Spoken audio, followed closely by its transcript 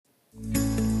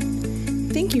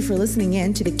Thank you for listening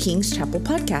in to the King's Chapel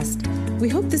podcast. We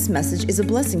hope this message is a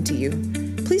blessing to you.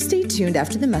 Please stay tuned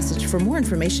after the message for more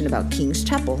information about King's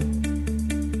Chapel.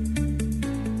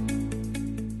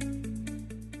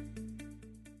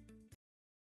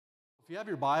 If you have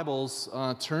your Bibles,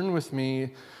 turn with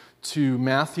me to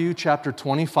Matthew chapter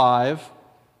 25.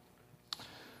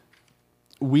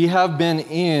 We have been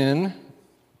in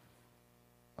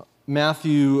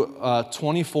Matthew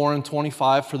 24 and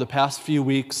 25 for the past few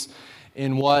weeks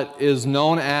in what is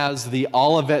known as the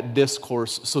Olivet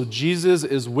Discourse. So Jesus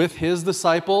is with his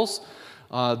disciples.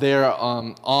 They're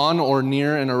on or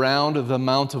near and around the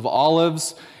Mount of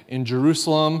Olives in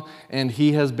Jerusalem, and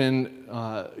he has been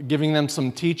giving them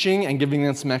some teaching and giving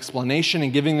them some explanation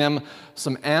and giving them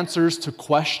some answers to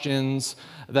questions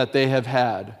that they have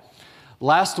had.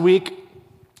 Last week,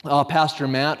 Pastor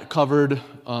Matt covered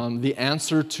the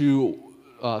answer to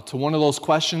one of those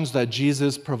questions that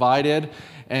Jesus provided,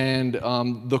 and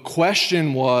the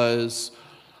question was,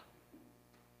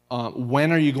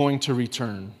 when are you going to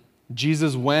return?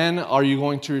 Jesus, when are you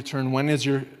going to return? When is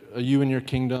you and your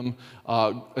kingdom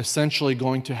essentially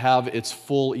going to have its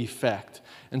full effect?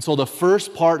 And so the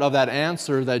first part of that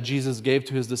answer that Jesus gave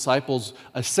to his disciples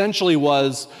essentially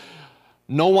was,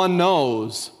 no one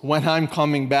knows when I'm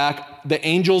coming back. The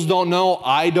angels don't know.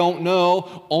 I don't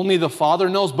know. Only the Father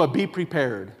knows, but be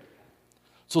prepared.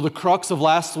 So the crux of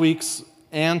last week's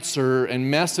answer and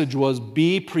message was,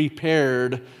 be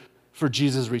prepared for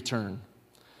Jesus' return.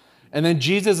 And then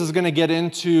Jesus is going to get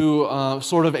into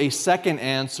sort of a second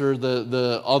answer,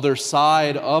 the other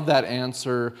side of that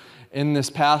answer in this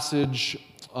passage,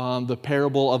 the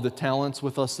parable of the talents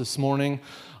with us this morning.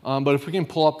 But if we can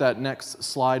pull up that next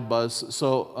slide, Buzz.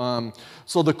 So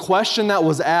the question that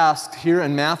was asked here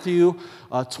in Matthew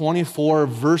 24,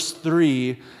 verse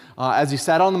 3, as he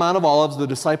sat on the Mount of Olives, the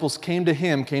disciples came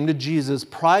to Jesus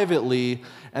privately,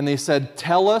 and they said,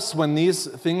 tell us when these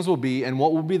things will be, and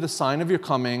what will be the sign of your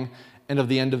coming and of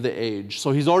the end of the age.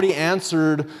 So he's already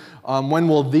answered, when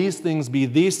will these things be?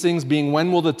 These things being,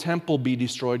 when will the temple be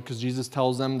destroyed? Because Jesus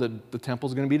tells them that the temple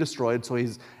is going to be destroyed. So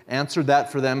he's answered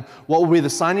that for them. What will be the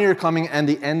sign of your coming and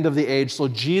the end of the age? So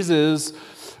Jesus,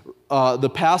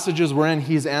 the passages we're in,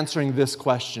 he's answering this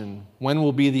question. When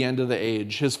will be the end of the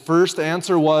age? His first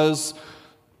answer was,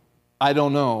 I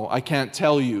don't know. I can't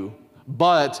tell you.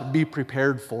 But be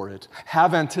prepared for it.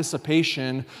 Have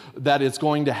anticipation that it's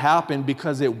going to happen,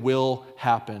 because it will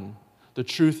happen. The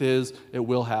truth is, it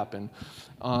will happen.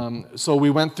 So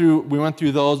we went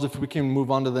through those. If we can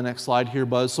move on to the next slide here,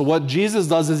 Buzz. So what Jesus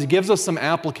does is he gives us some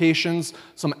applications,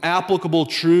 some applicable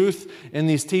truth in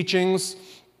these teachings.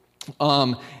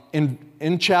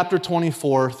 In chapter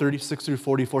 24, 36 through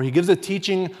 44, he gives a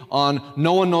teaching on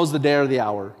no one knows the day or the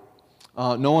hour.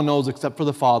 No one knows except for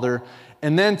the Father.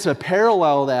 And then to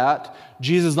parallel that,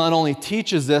 Jesus not only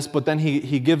teaches this, but then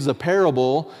he gives a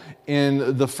parable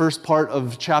in the first part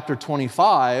of chapter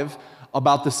 25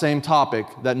 about the same topic,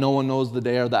 that no one knows the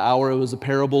day or the hour. It was a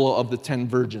parable of the 10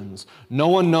 virgins. No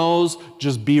one knows,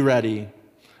 just be ready.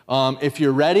 If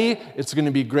you're ready, it's going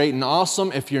to be great and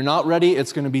awesome. If you're not ready,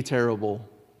 it's going to be terrible.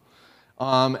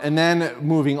 And then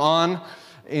moving on,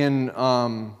 in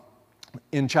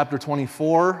chapter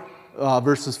 24,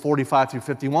 verses 45 through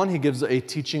 51, he gives a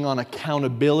teaching on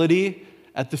accountability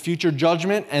at the future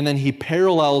judgment, and then he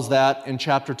parallels that in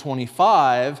chapter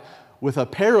 25 with a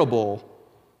parable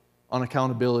on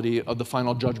accountability of the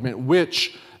final judgment,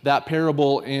 which that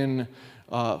parable in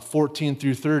 14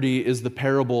 through 30 is the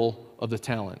parable of the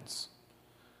talents.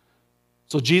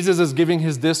 So Jesus is giving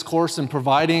his discourse and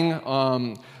providing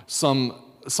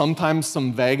sometimes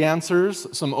some vague answers,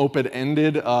 some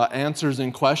open-ended answers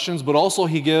and questions, but also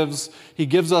he gives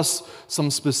us some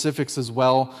specifics as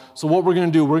well. So what we're going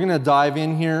to do, we're going to dive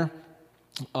in here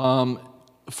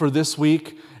for this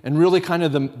week, and really kind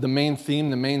of the main theme,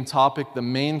 the main topic, the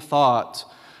main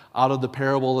thought out of the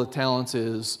parable of the talents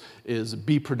is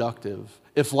be productive.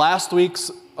 If last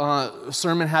week's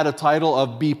sermon had a title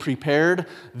of be prepared,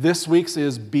 this week's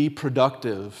is be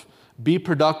productive. Be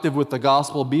productive with the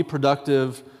gospel. Be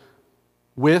productive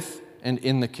with and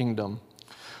in the kingdom.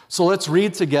 So let's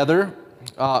read together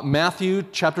Matthew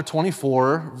chapter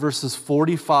 24, verses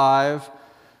 45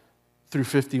 through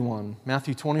 51.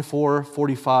 Matthew 24,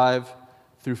 45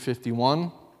 through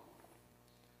 51.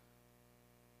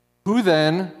 Who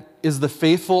then is the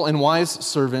faithful and wise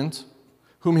servant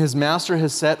whom his master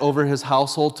has set over his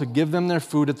household to give them their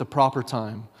food at the proper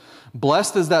time?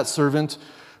 Blessed is that servant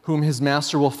whom his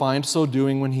master will find so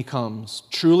doing when he comes.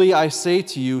 Truly I say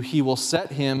to you, he will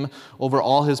set him over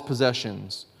all his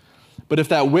possessions. But if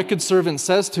that wicked servant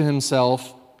says to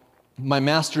himself, my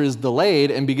master is delayed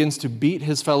and begins to beat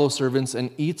his fellow servants and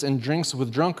eats and drinks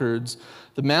with drunkards,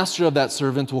 the master of that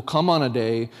servant will come on a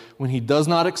day when he does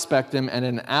not expect him, and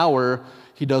an hour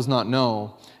he does not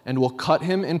know, and will cut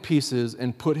him in pieces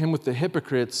and put him with the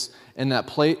hypocrites. In that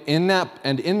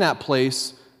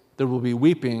place there will be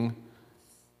weeping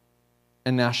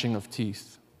and gnashing of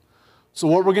teeth. So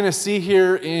what we're going to see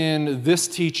here in this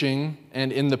teaching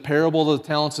and in the parable of the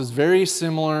talents is very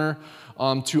similar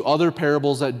to other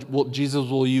parables that Jesus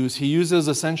will use. He uses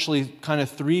essentially kind of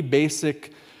three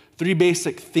basic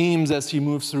themes as he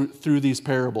moves through these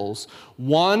parables.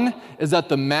 One is that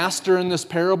the master in this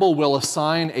parable will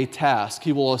assign a task.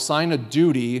 He will assign a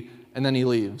duty, and then he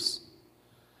leaves.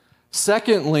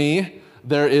 Secondly,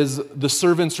 there is the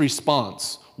servant's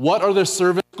response. What are the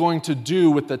servants going to do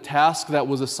with the task that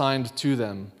was assigned to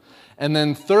them? And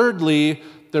then thirdly,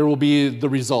 there will be the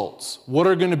results. What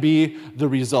are going to be the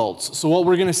results? So what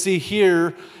we're going to see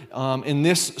here in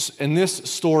this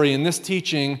story, in this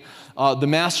teaching, the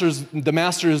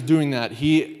master is doing that.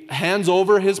 He hands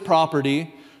over his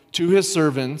property to his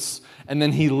servants, and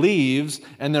then he leaves,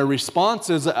 and their response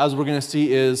is, as we're going to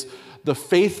see, is the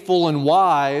faithful and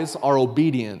wise are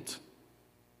obedient.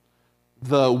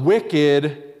 The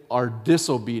wicked are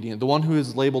disobedient. The one who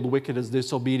is labeled wicked is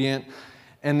disobedient.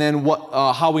 And then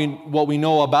what we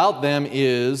know about them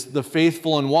is the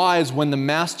faithful and wise, when the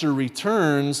master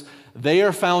returns, they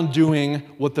are found doing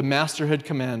what the master had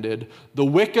commanded. The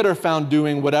wicked are found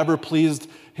doing whatever pleased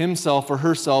himself or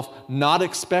herself, not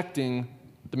expecting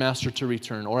the master to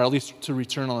return, or at least to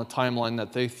return on a timeline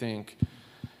that they think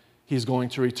he's going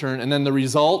to return. And then the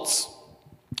results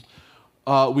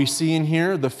we see in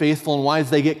here, the faithful and wise,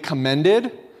 they get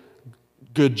commended.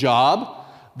 Good job.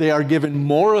 They are given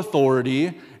more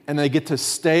authority, and they get to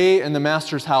stay in the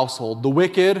master's household. The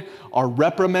wicked are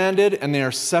reprimanded, and they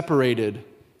are separated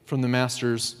from the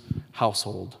master's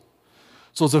household.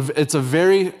 So it's a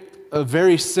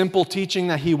very simple teaching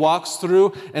that he walks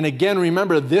through. And again,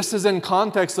 remember, this is in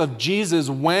context of Jesus.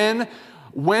 When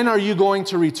are you going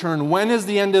to return? When is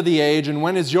the end of the age? And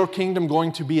when is your kingdom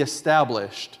going to be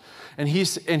established? And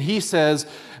he says,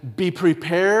 be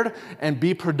prepared and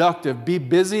be productive. Be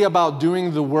busy about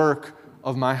doing the work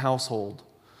of my household.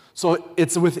 So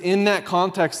it's within that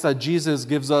context that Jesus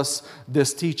gives us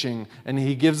this teaching. And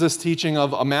he gives this teaching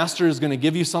of a master is going to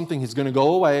give you something. He's going to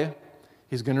go away.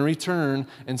 He's going to return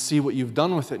and see what you've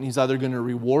done with it. And he's either going to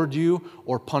reward you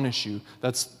or punish you.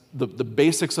 That's the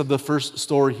basics of the first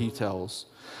story he tells.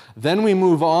 Then we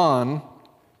move on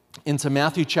into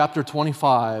Matthew chapter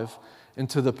 25,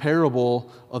 into the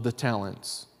parable of the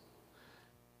talents.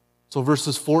 So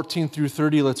verses 14 through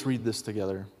 30, let's read this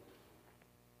together.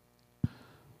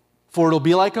 For it'll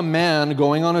be like a man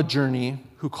going on a journey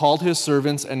who called his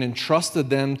servants and entrusted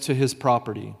them to his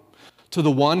property. To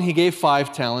the one he gave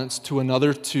 5 talents, to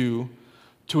another 2,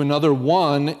 to another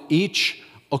 1, each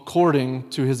according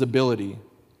to his ability.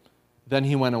 Then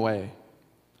he went away.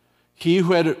 He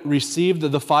who had received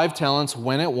the 5 talents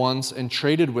went at once and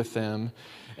traded with them,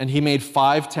 and he made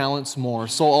 5 talents more.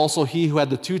 So also he who had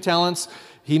the 2 talents,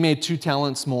 he made 2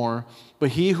 talents more.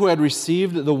 But he who had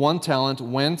received the 1 talent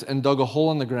went and dug a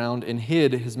hole in the ground and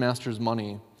hid his master's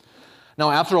money. Now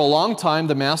after a long time,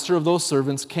 the master of those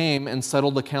servants came and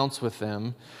settled accounts with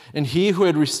them. And he who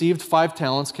had received 5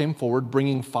 talents came forward,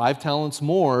 bringing 5 talents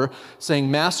more,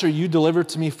 saying, Master, you delivered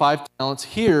to me 5 talents.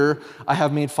 Here I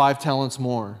have made 5 talents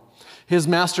more. His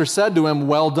master said to him,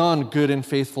 Well done, good and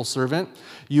faithful servant.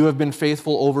 You have been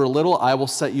faithful over a little, I will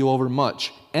set you over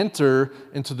much. Enter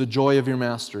into the joy of your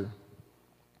master.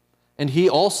 And he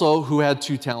also, who had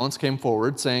 2 talents, came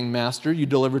forward, saying, Master, you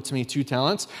delivered to me 2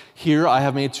 talents. Here I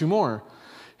have made 2 more.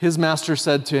 His master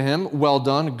said to him, Well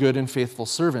done, good and faithful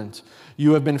servant.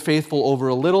 You have been faithful over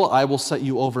a little, I will set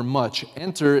you over much.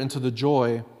 Enter into the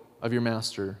joy of your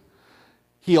master.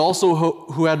 He also,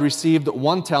 who had received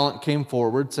 1 talent, came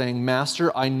forward, saying,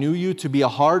 Master, I knew you to be a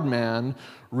hard man,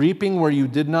 reaping where you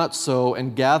did not sow,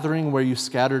 and gathering where you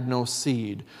scattered no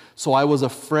seed. So I was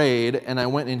afraid, and I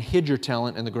went and hid your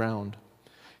talent in the ground.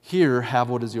 Here, have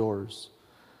what is yours.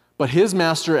 But his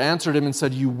master answered him and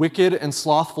said, You wicked and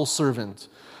slothful servant,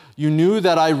 you knew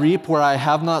that I reap where I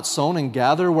have not sown and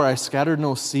gather where I scattered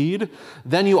no seed?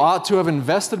 Then you ought to have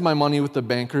invested my money with the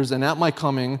bankers, and at my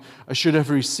coming I should have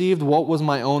received what was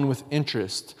my own with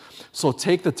interest. So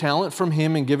take the talent from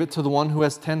him and give it to the one who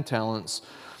has 10 talents.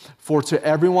 For to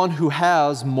everyone who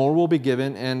has, more will be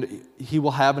given, and he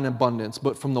will have an abundance.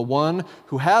 But from the one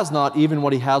who has not, even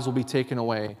what he has will be taken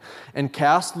away. And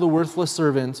cast the worthless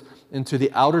servant into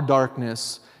the outer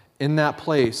darkness. In that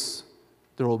place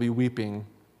there will be weeping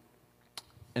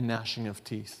and gnashing of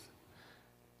teeth.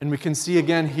 And we can see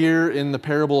again here in the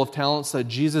parable of talents that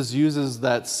Jesus uses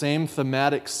that same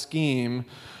thematic scheme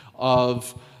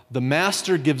of the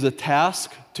master gives a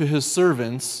task to his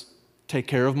servants, take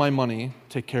care of my money,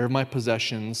 take care of my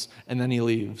possessions, and then he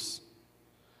leaves.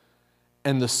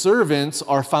 And the servants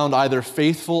are found either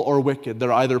faithful or wicked.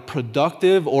 They're either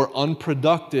productive or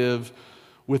unproductive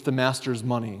with the master's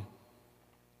money.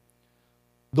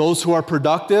 Those who are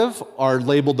productive are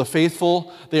labeled the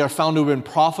faithful. They are found to have been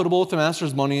profitable with the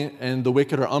master's money, and the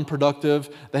wicked are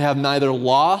unproductive. They have neither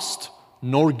lost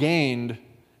nor gained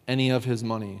any of his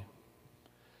money.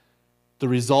 The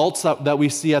results that we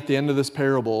see at the end of this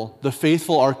parable, the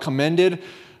faithful are commended.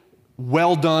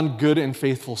 Well done, good and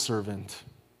faithful servant.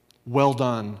 Well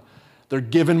done. They're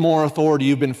given more authority.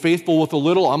 You've been faithful with a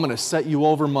little, I'm going to set you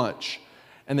over much.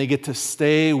 And they get to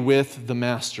stay with the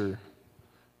master.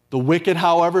 The wicked,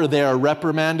 however, they are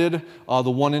reprimanded.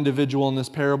 The one individual in this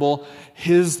parable,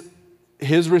 his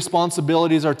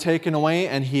responsibilities are taken away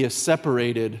and he is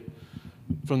separated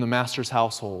from the master's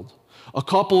household. A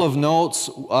couple of notes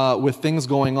with things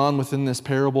going on within this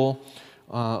parable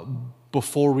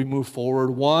before we move forward.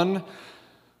 One,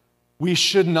 we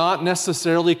should not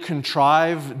necessarily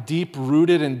contrive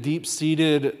deep-rooted and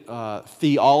deep-seated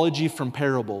theology from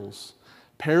parables.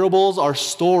 Parables are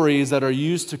stories that are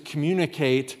used to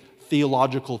communicate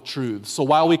theological truths. So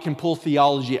while we can pull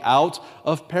theology out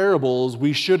of parables,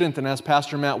 we shouldn't, and as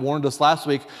Pastor Matt warned us last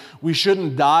week, we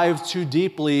shouldn't dive too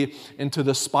deeply into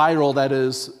the spiral that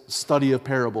is study of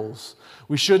parables.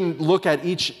 We shouldn't look at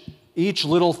each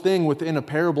little thing within a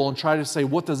parable and try to say,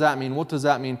 what does that mean? What does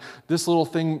that mean? This little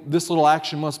thing, this little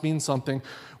action must mean something.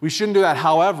 We shouldn't do that.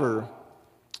 However,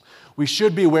 we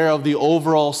should be aware of the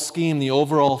overall scheme, the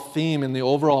overall theme, and the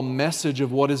overall message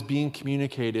of what is being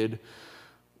communicated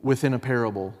within a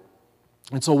parable.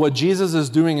 And so what Jesus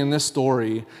is doing in this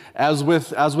story, as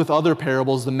with other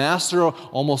parables, the master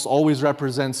almost always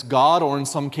represents God, or in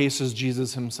some cases,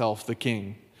 Jesus himself, the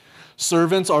king.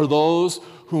 Servants are those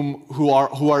who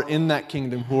are in that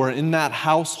kingdom, who are in that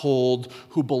household,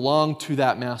 who belong to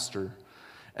that master.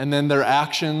 And then their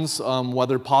actions,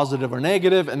 whether positive or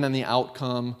negative, and then the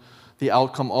outcome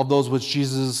of those, which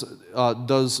Jesus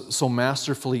does so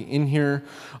masterfully in here.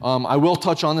 I will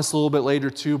touch on this a little bit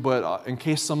later too, but in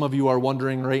case some of you are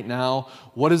wondering right now,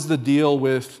 what is the deal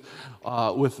with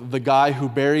the guy who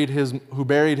buried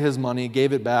his money,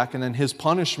 gave it back, and then his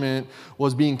punishment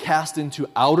was being cast into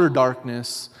outer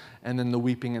darkness, and then the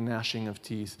weeping and gnashing of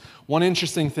teeth. One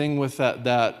interesting thing with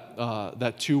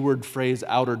that two-word phrase,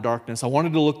 outer darkness, I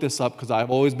wanted to look this up because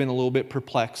I've always been a little bit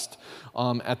perplexed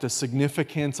at the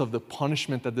significance of the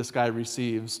punishment that this guy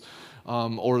receives,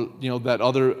 or that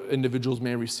other individuals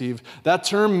may receive. That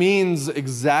term means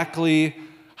exactly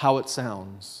how it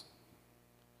sounds.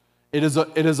 It is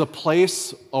a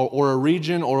place or a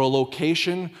region or a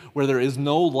location where there is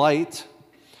no light,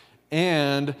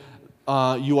 and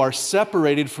you are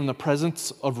separated from the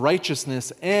presence of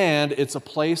righteousness, and it's a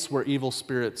place where evil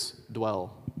spirits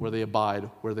dwell, where they abide,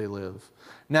 where they live.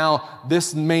 Now,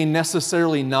 this may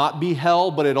necessarily not be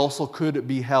hell, but it also could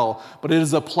be hell. But it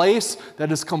is a place that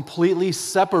is completely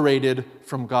separated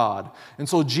from God. And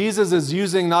so Jesus is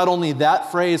using not only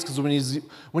that phrase, because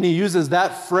when he uses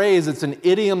that phrase, it's an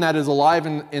idiom that is alive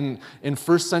in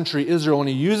first century Israel. When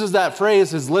he uses that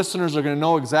phrase, his listeners are going to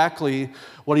know exactly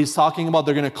what he's talking about.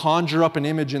 They're going to conjure up an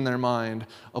image in their mind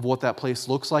of what that place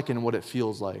looks like and what it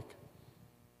feels like.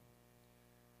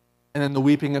 And then the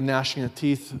weeping and gnashing of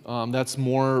teeth, that's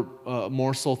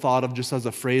more so thought of just as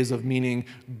a phrase of meaning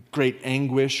great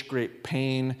anguish, great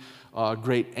pain,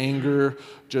 great anger,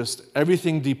 just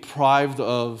everything deprived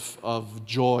of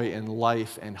joy and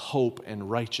life and hope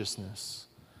and righteousness.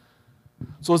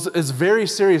 So it's very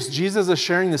serious. Jesus is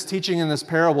sharing this teaching in this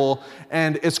parable,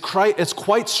 and it's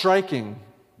quite striking.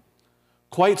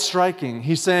 Quite striking.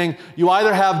 He's saying, you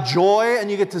either have joy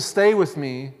and you get to stay with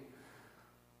me,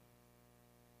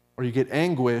 or you get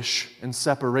anguish and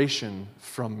separation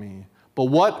from me. But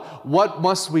what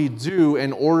must we do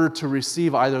in order to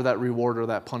receive either that reward or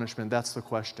that punishment? That's the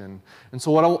question. And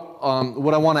so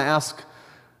what I want to ask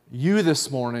you this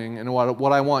morning, and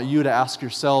what I want you to ask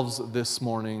yourselves this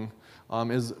morning,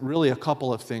 is really a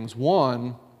couple of things.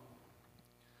 One,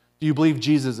 do you believe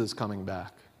Jesus is coming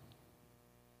back?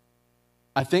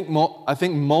 I think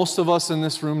most of us in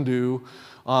this room do.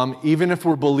 Even if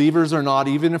we're believers or not,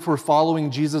 even if we're following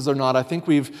Jesus or not, I think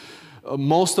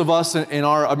most of us in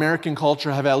our American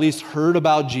culture have at least heard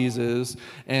about Jesus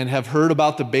and have heard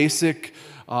about the basic,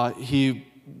 he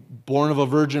born of a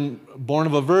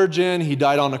virgin, he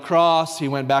died on a cross, he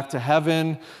went back to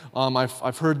heaven.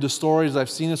 I've heard the stories, I've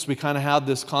seen this. We kind of had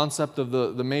this concept of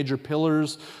the major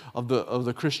pillars of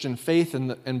the Christian faith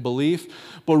and belief.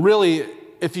 But really,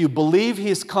 if you believe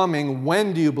he's coming,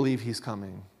 when do you believe he's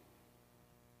coming?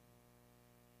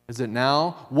 Is it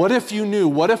now? What if you knew?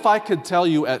 What if I could tell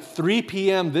you at 3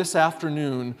 p.m. this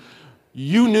afternoon,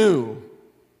 you knew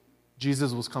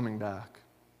Jesus was coming back?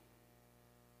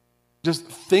 Just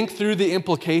think through the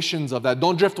implications of that.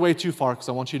 Don't drift away too far because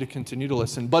I want you to continue to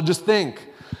listen. But just think,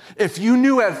 if you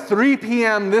knew at 3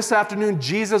 p.m. this afternoon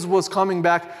Jesus was coming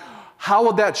back, how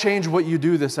would that change what you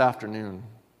do this afternoon?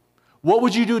 What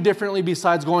would you do differently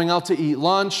besides going out to eat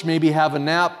lunch, maybe have a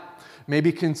nap,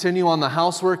 maybe continue on the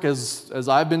housework as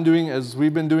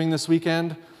we've been doing this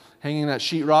weekend, hanging that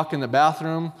sheetrock in the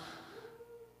bathroom?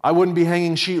 I wouldn't be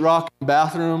hanging sheetrock in the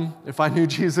bathroom if I knew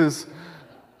Jesus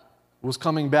was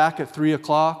coming back at 3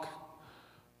 o'clock.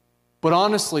 But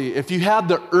honestly, if you had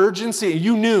the urgency,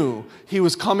 you knew he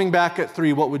was coming back at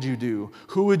 3, what would you do?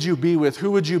 Who would you be with? Who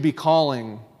would you be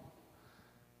calling?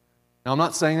 Now, I'm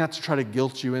not saying that to try to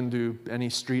guilt you into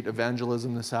any street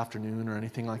evangelism this afternoon or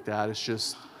anything like that. It's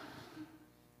just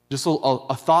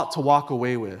a thought to walk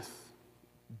away with.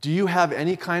 Do you have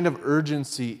any kind of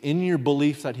urgency in your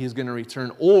belief that he's going to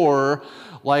return? Or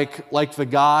like the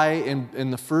guy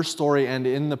in the first story and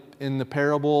in the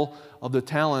parable of the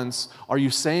talents, are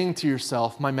you saying to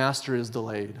yourself, my master is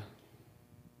delayed?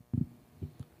 It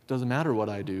doesn't matter what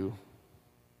I do.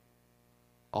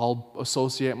 I'll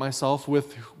associate myself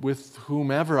with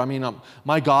whomever. I mean,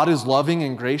 my God is loving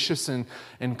and gracious and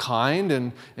kind,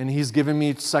 and he's given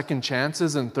me second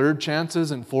chances and third chances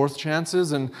and fourth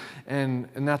chances, and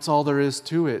that's all there is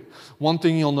to it. One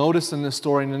thing you'll notice in this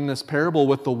story and in this parable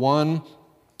with the one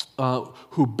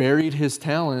who buried his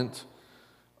talent,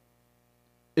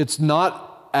 it's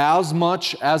not as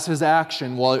much as his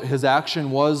action. Well, his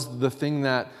action was the thing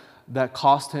that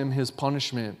cost him his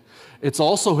punishment. It's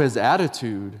also his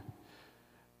attitude.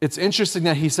 It's interesting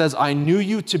that he says, I knew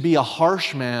you to be a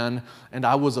harsh man, and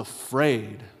I was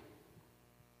afraid.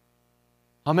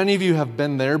 How many of you have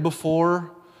been there before?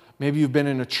 Maybe you've been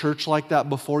in a church like that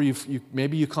before.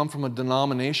 Maybe you come from a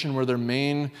denomination where their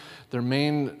main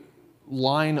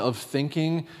line of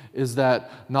thinking is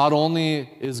that not only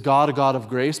is God a God of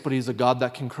grace, but he's a God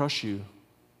that can crush you.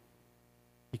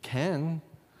 He can.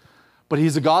 But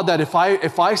he's a God that if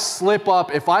I slip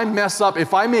up, if I mess up,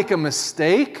 if I make a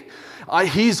mistake,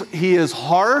 he is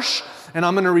harsh and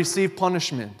I'm going to receive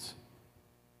punishment.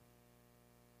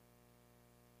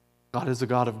 God is a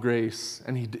God of grace,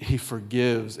 and he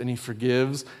forgives, and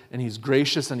and he's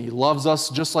gracious, and he loves us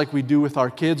just like we do with our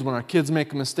kids. When our kids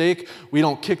make a mistake, we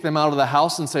don't kick them out of the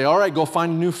house and say, all right, go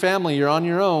find a new family, you're on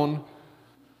your own.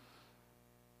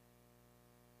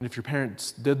 And if your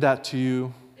parents did that to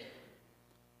you,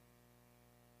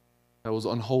 that was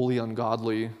unholy,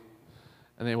 ungodly,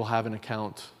 and they will have an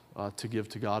account to give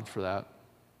to God for that.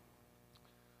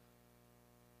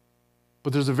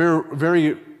 But there's a very,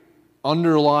 very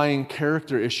underlying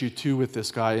character issue too with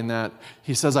this guy, in that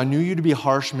he says, I knew you to be a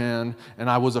harsh man, and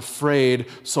I was afraid,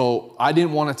 so I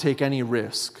didn't want to take any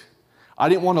risk. I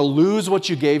didn't want to lose what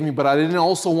you gave me, but I didn't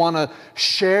also want to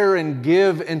share and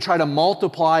give and try to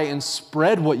multiply and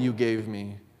spread what you gave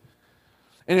me.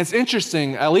 And it's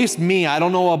interesting, at least me, I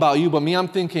don't know about you, but me, I'm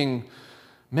thinking,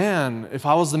 man, if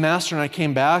I was the master and I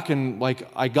came back and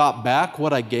I got back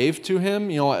what I gave to him,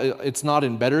 it's not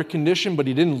in better condition, but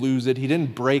he didn't lose it, he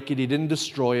didn't break it, he didn't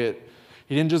destroy it,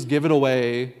 he didn't just give it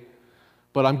away,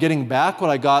 but I'm getting back what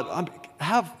I got.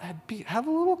 Have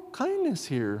a little kindness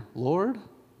here, Lord.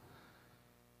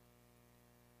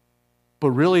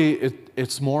 But really,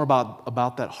 it's more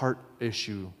about that heart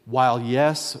issue. While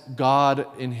yes, God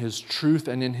in his truth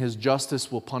and in his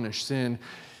justice will punish sin,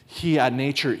 he at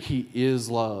nature, he is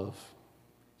love.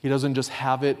 He doesn't just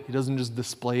have it, he doesn't just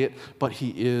display it, but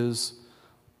he is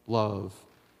love.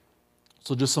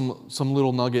 So just some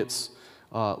little nuggets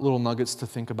to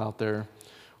think about there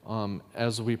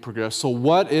as we progress. So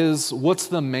what's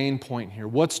the main point here?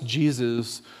 What's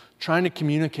Jesus trying to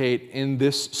communicate in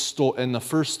the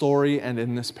first story and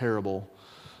in this parable?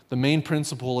 The main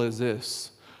principle is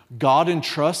this: God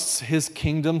entrusts his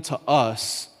kingdom to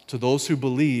us, to those who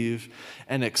believe,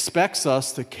 and expects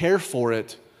us to care for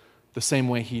it the same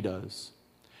way he does.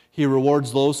 He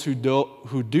rewards those who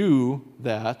do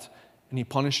that, and he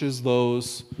punishes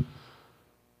those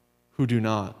who do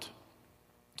not.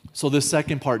 So this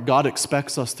second part, God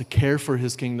expects us to care for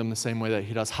his kingdom the same way that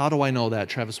he does. How do I know that,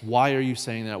 Travis? Why are you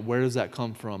saying that? Where does that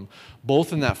come from?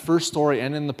 Both in that first story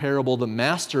and in the parable, the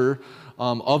master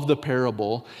of the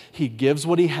parable, he gives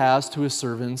what he has to his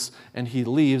servants and he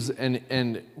leaves.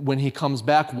 And when he comes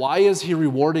back, why is he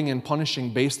rewarding and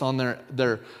punishing based on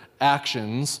their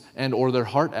actions and or their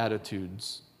heart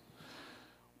attitudes?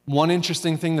 One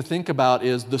interesting thing to think about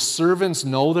is the servants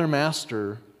know their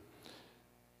master,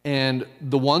 and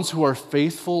the ones who are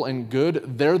faithful and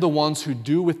good, they're the ones who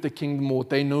do with the kingdom what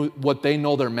they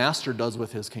know their master does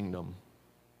with his kingdom.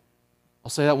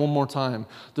 I'll say that one more time.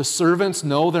 The servants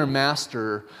know their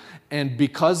master, and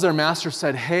because their master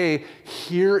said, hey,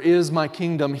 here is my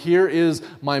kingdom, here is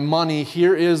my money,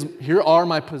 here are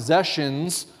my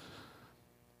possessions,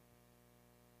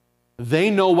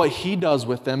 they know what he does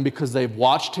with them because they've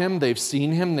watched him, they've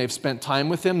seen him, they've spent time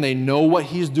with him, they know what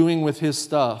he's doing with his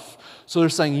stuff. So they're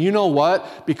saying, you know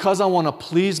what? Because I want to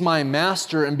please my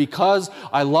master, and because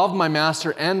I love my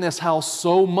master and this house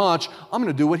so much, I'm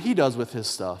going to do what he does with his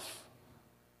stuff.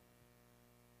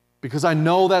 Because I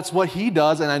know that's what he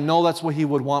does, and I know that's what he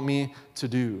would want me to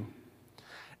do.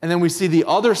 And then we see the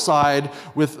other side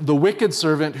with the wicked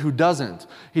servant who doesn't.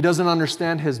 He doesn't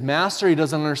understand his master, he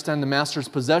doesn't understand the master's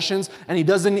possessions, and he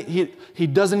doesn't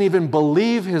even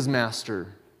believe his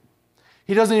master.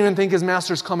 He doesn't even think his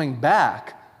master's coming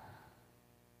back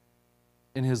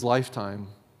in his lifetime.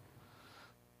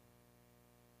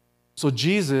 So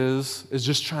Jesus is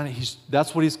just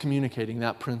that's what he's communicating,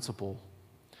 that principle.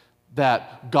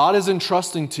 That God is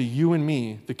entrusting to you and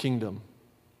me the kingdom.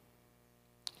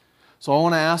 So I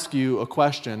want to ask you a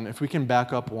question. If we can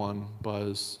back up one,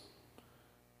 Buzz.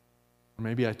 Or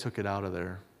maybe I took it out of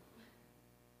there.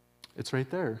 It's right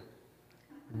there.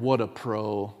 What a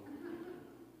pro.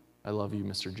 I love you,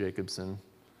 Mr. Jacobson.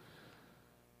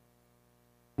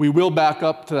 We will back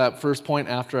up to that first point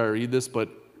after I read this, but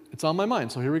it's on my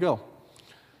mind, so here we go.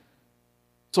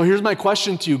 So here's my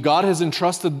question to you. God has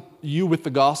entrusted you with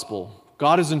the gospel.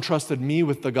 God has entrusted me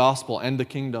with the gospel and the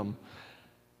kingdom.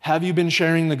 Have you been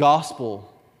sharing the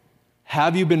gospel?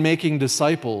 Have you been making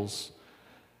disciples?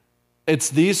 It's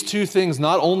these two things,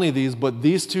 not only these, but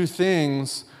these two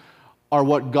things are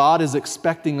what God is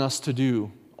expecting us to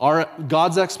do.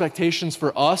 God's expectations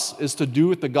for us is to do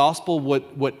with the gospel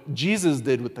what Jesus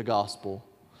did with the gospel.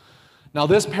 Now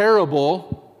this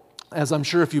parable, as I'm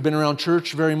sure if you've been around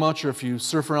church very much, or if you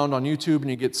surf around on YouTube and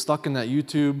you get stuck in that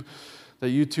YouTube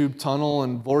tunnel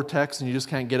and vortex and you just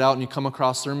can't get out and you come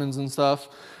across sermons and stuff,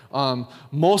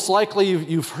 most likely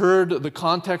you've heard the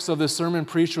context of this sermon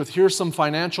preached with here's some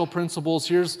financial principles,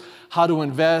 here's how to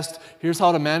invest, here's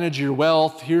how to manage your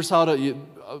wealth, here's how to,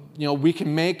 we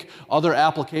can make other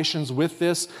applications with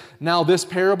this. Now this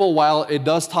parable, while it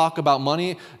does talk about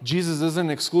money, Jesus isn't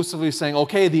exclusively saying,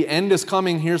 okay, the end is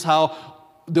coming, here's how,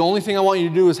 the only thing I want you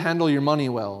to do is handle your money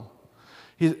well.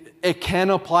 It can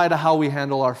apply to how we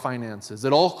handle our finances.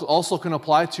 It also can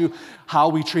apply to how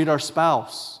we treat our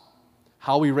spouse,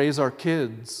 how we raise our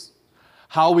kids,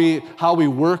 how we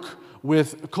work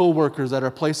with coworkers at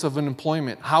our place of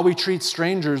employment, how we treat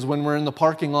strangers when we're in the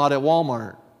parking lot at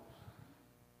Walmart.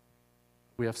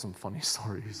 We have some funny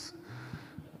stories.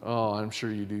 Oh, I'm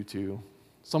sure you do too.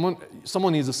 Someone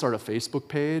needs to start a Facebook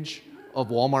page of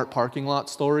Walmart parking lot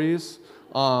stories.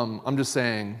 I'm just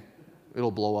saying, it'll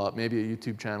blow up. Maybe a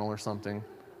YouTube channel or something.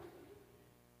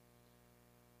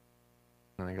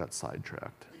 And I got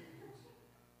sidetracked.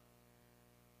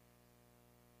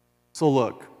 So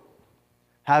look,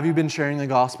 have you been sharing the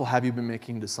gospel? Have you been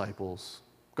making disciples?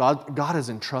 God has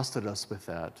entrusted us with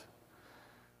that.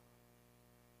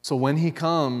 So when he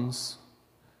comes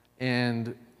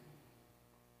and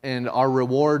our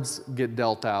rewards get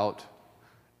dealt out,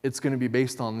 it's going to be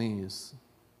based on these.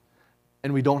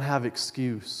 And we don't have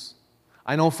excuse.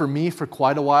 I know for me, for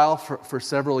quite a while, for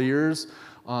several years,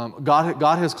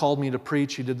 God has called me to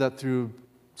preach. He did that through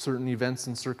certain events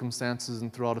and circumstances,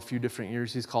 and throughout a few different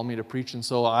years, he's called me to preach. And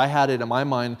so I had it in my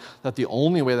mind that the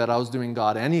only way that I was doing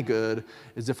God any good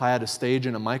is if I had a stage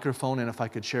and a microphone and if I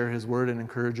could share his word and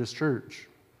encourage his church.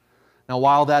 Now,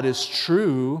 while that is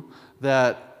true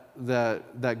that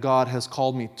God has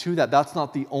called me to that, that's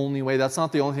not the only way. That's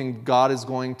not the only thing God is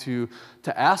going to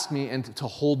ask me and to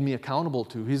hold me accountable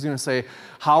to. He's going to say,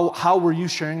 how were you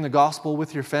sharing the gospel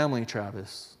with your family,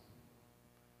 Travis?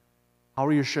 How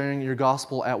are you sharing your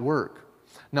gospel at work?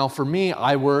 Now, for me,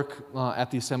 I work at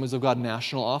the Assemblies of God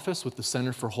National Office with the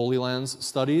Center for Holy Lands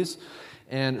Studies.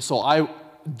 And so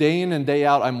day in and day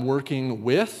out, I'm working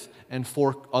with and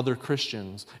for other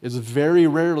Christians. It's very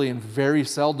rarely and very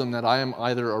seldom that I am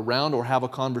either around or have a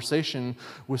conversation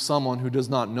with someone who does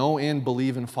not know and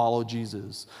believe and follow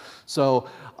Jesus. So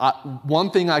one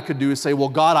thing I could do is say, well,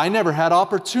 God, I never had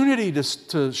opportunity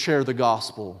to share the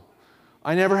gospel.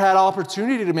 I never had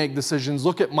opportunity to make decisions.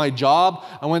 Look at my job.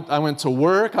 I went to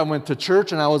work, I went to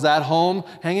church, and I was at home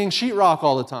hanging sheetrock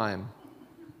all the time.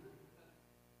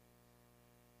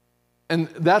 And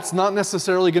that's not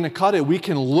necessarily going to cut it. We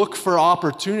can look for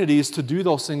opportunities to do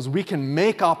those things. We can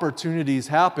make opportunities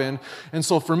happen. And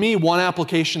so for me, one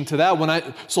application to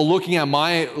that, so looking at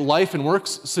my life and work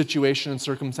situation and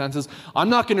circumstances, I'm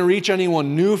not going to reach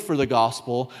anyone new for the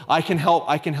gospel. I can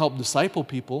help disciple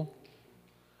people.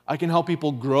 I can help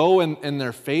people grow in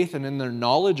their faith and in their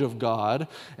knowledge of God,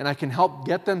 and I can help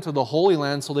get them to the Holy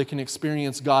Land so they can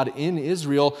experience God in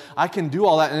Israel. I can do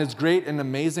all that, and it's great and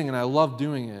amazing, and I love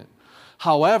doing it.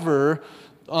 However,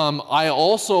 I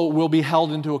also will be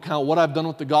held into account what I've done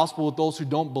with the gospel with those who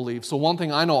don't believe. So one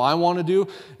thing I know I want to do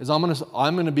is I'm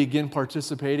going to begin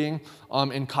participating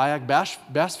in kayak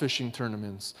bass fishing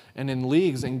tournaments and in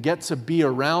leagues, and get to be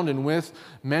around and with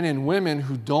men and women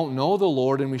who don't know the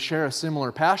Lord, and we share a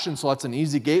similar passion. So that's an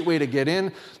easy gateway to get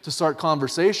in, to start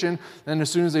conversation. And as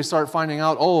soon as they start finding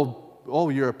out, oh,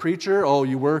 you're a preacher, oh,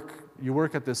 you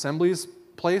work at the Assemblies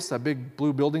place, that big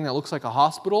blue building that looks like a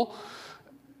hospital.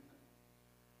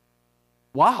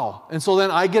 Wow. And so then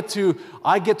I get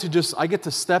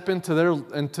to step into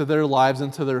their lives,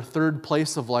 into their third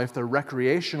place of life, their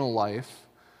recreational life,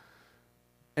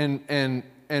 and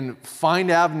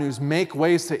find avenues, make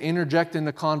ways to interject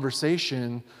into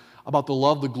conversation about the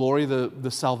love, the glory,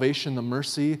 the salvation, the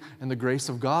mercy, and the grace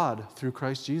of God through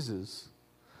Christ Jesus.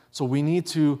 So we need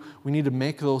to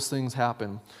make those things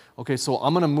happen. Okay, so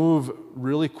I'm going to move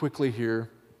really quickly here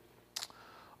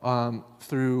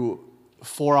through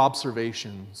 4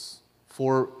 observations,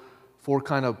 four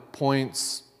kind of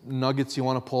points, nuggets you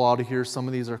want to pull out of here. Some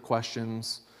of these are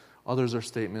questions, others are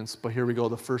statements, but here we go.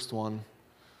 The first one,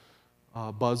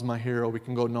 Buzz, my hero. We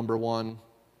can go number 1,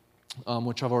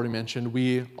 which I've already mentioned.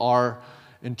 We have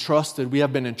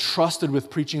been entrusted with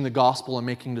preaching the gospel and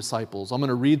making disciples. I'm going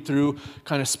to read through,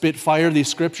 kind of spitfire these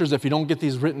scriptures. If you don't get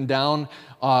these written down,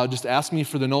 just ask me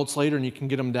for the notes later and you can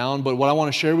get them down. But what I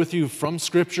want to share with you from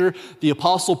Scripture, the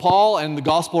Apostle Paul and the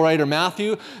Gospel writer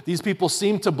Matthew, these people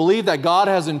seem to believe that God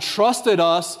has entrusted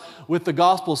us with the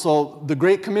gospel. So the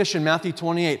Great Commission, Matthew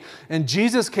 28. And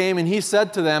Jesus came and he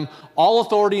said to them, "All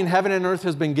authority in heaven and earth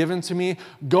has been given to me.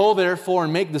 Go therefore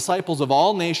and make disciples of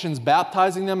all nations,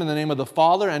 baptizing them in the name of the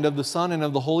Father and of the Son and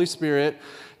of the Holy Spirit,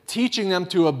 teaching them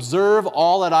to observe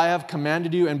all that I have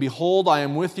commanded you, and behold, I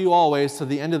am with you always to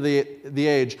the end of the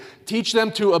age." Teach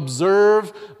them to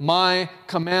observe my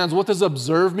commands. What does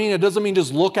observe mean? It doesn't mean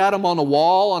just look at them on a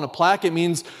wall, on a plaque. It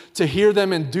means to hear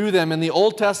them and do them. In the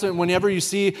Old Testament, whenever you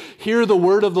hear the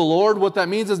word of the Lord, what that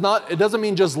means is it doesn't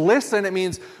mean just listen. It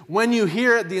means when you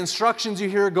hear it, the instructions you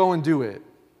hear, go and do it.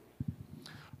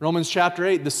 Romans chapter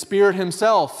 8, the Spirit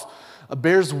Himself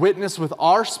bears witness with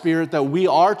our spirit that we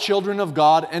are children of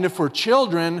God, and if we're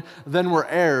children, then we're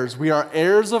heirs. We are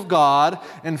heirs of God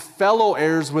and fellow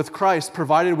heirs with Christ,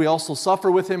 provided we also suffer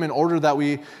with Him in order that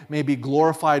we may be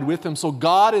glorified with Him. So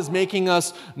God is making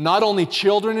us not only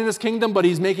children in His kingdom, but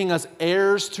He's making us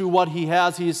heirs to what He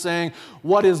has. He's saying,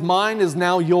 what is mine is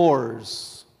now yours.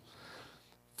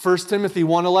 1 Timothy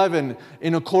 1:11,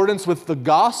 in accordance with the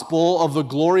gospel of the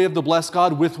glory of the blessed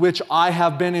God with which I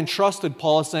have been entrusted.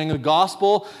 Paul is saying the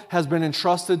gospel has been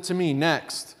entrusted to me.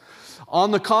 Next.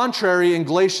 On the contrary, in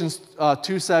Galatians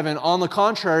 2:7, on the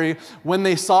contrary, when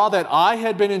they saw that I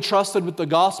had been entrusted with the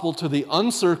gospel to the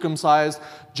uncircumcised,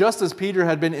 just as Peter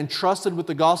had been entrusted with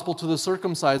the gospel to the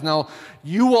circumcised. Now,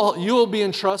 you will be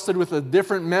entrusted with a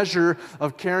different measure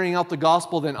of carrying out the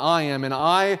gospel than I am, and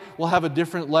I will have a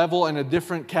different level and a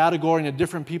different category and a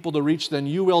different people to reach than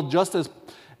you will, just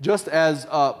as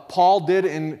Paul did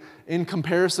in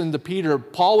comparison to Peter.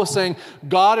 Paul was saying,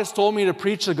 God has told me to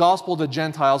preach the gospel to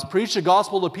Gentiles, preach the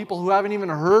gospel to people who haven't even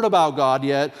heard about God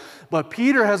yet. But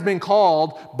Peter has been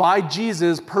called by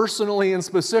Jesus personally and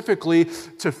specifically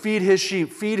to feed his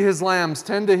sheep, feed his lambs,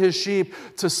 tend to his sheep,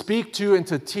 to speak to and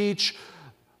to teach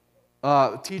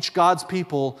God's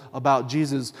people about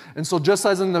Jesus. And so just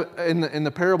as in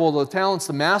the parable of the talents,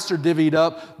 the master divvied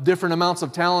up different amounts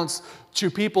of talents to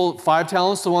people, 5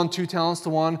 talents to one, 2 talents to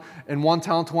one, and 1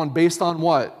 talent to one, based on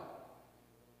what?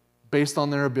 Based on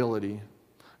their ability.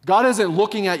 God isn't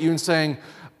looking at you and saying,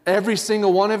 every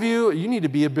single one of you, you need to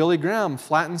be a Billy Graham,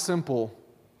 flat and simple.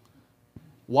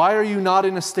 Why are you not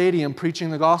in a stadium preaching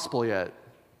the gospel yet?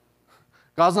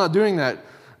 God's not doing that.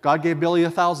 God gave Billy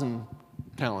 1,000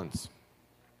 talents.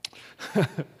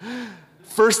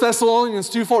 1 Thessalonians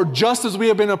 2:4, just as we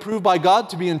have been approved by God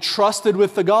to be entrusted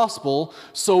with the gospel,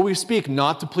 so we speak,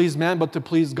 not to please man, but to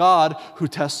please God who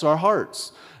tests our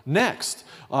hearts. Next,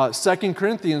 2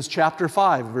 Corinthians chapter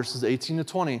 5, verses 18 to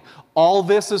 20. All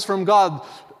this is from God,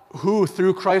 who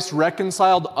through Christ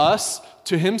reconciled us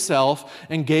to Himself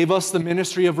and gave us the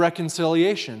ministry of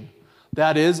reconciliation.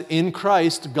 That is, in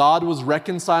Christ, God was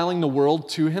reconciling the world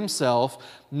to himself,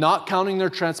 not counting their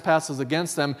trespasses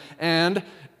against them, and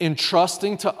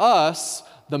entrusting to us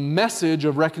the message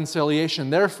of reconciliation.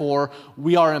 Therefore,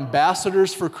 we are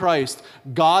ambassadors for Christ,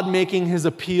 God making his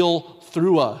appeal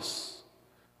through us.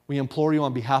 We implore you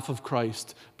on behalf of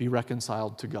Christ, be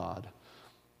reconciled to God.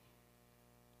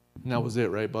 And that was it,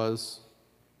 right, Buzz?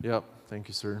 Yep, thank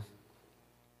you, sir.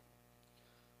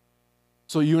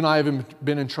 So you and I have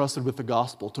been entrusted with the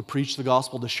gospel, to preach the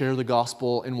gospel, to share the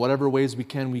gospel in whatever ways we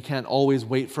can. We can't always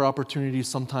wait for opportunities.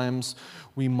 Sometimes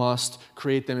we must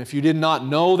create them. If you did not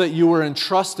know that you were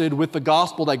entrusted with the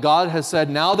gospel, that God has said,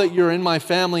 now that you're in my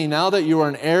family, now that you are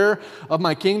an heir of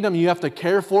my kingdom, you have to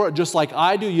care for it just like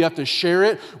I do. You have to share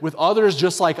it with others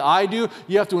just like I do.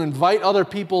 You have to invite other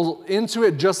people into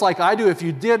it just like I do. If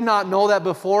you did not know that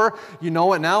before, you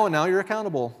know it now, and now you're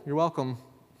accountable. You're welcome.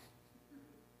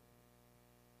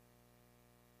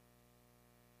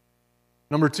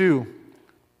 Number 2,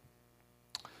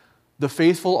 the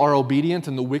faithful are obedient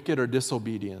and the wicked are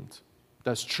disobedient.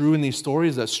 That's true in these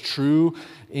stories, that's true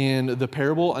in the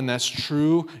parable, and that's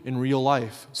true in real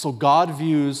life. So God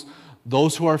views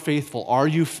those who are faithful. Are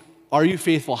you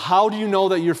faithful? How do you know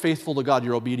that you're faithful to God?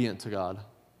 You're obedient to God.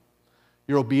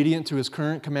 You're obedient to his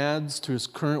current commands, to his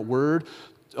current word.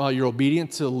 You're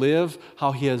obedient to live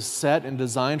how he has set and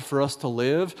designed for us to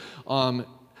live.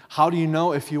 How do you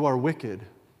know if you are wicked?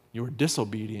 You are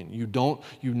disobedient. You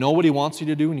know what he wants you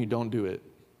to do and you don't do it.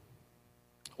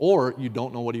 Or you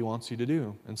don't know what he wants you to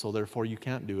do, and so therefore you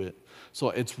can't do it.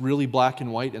 So it's really black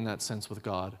and white in that sense with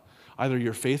God. Either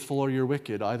you're faithful or you're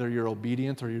wicked. Either you're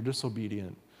obedient or you're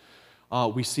disobedient.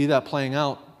 We see that playing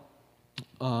out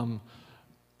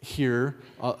here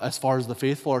as far as the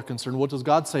faithful are concerned. What does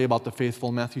God say about the faithful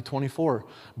in Matthew 24?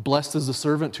 Blessed is the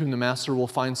servant whom the master will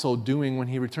find so doing when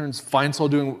he returns. Find so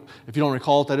doing, if you don't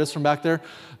recall what that is from back there,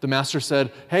 the master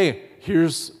said, hey, here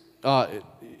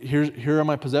are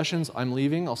my possessions. I'm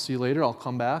leaving. I'll see you later. I'll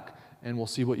come back and we'll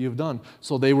see what you've done.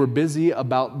 So they were busy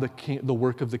about the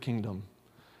work of the kingdom.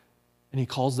 And he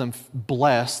calls them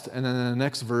blessed. And then in the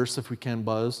next verse, if we can,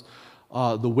 Buzz,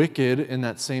 the wicked in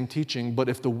that same teaching, but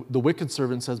if the wicked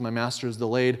servant says, my master is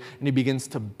delayed, and he begins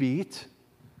to beat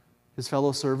his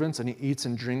fellow servants and he eats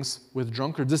and drinks with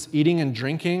drunkards. This eating and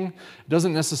drinking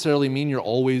doesn't necessarily mean you're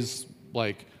always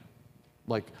like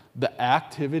the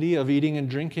activity of eating and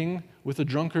drinking with a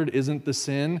drunkard isn't the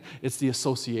sin, it's the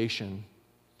association.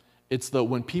 It's the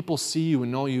when people see you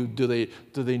and know you, do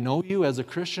they know you as a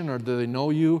Christian, or do they know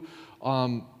you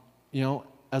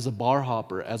as a bar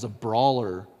hopper, as a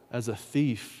brawler, as a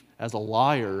thief, as a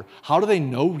liar? How do they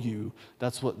know you?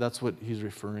 That's what he's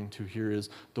referring to here. Is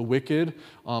the wicked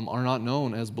are not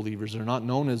known as believers. They're not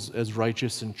known as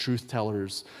righteous and truth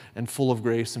tellers and full of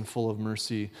grace and full of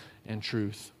mercy and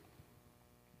truth.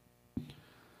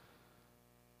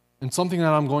 And something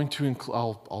that I'm going to include,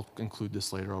 I'll include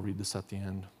this later. I'll read this at the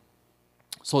end.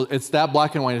 So it's that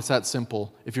black and white. It's that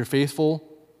simple. If you're faithful,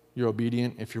 you're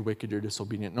obedient. If you're wicked, you're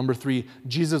disobedient. Number 3,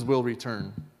 Jesus will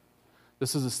return.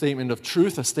 This is a statement of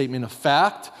truth, a statement of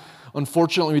fact.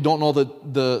 Unfortunately, we don't know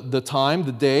the time,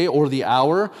 the day, or the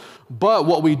hour. But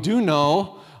what we do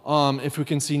know, if we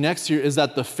can see next here, is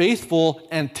that the faithful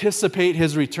anticipate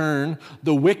his return.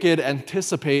 The wicked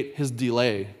anticipate his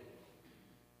delay.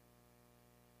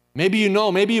 Maybe you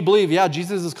know, maybe you believe, yeah,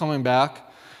 Jesus is coming back.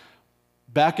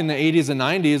 Back in the 80s and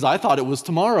 90s, I thought it was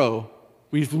tomorrow.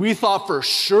 We thought for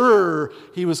sure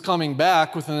he was coming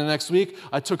back within the next week.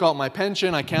 I took out my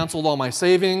pension. I canceled all my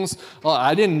savings.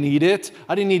 I didn't need it.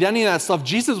 I didn't need any of that stuff.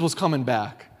 Jesus was coming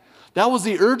back. That was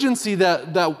the urgency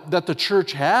that the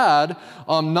church had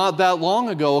not that long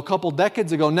ago, a couple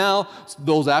decades ago. Now,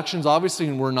 those actions obviously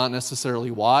were not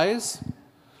necessarily wise.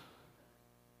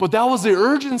 But that was the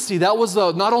urgency. That was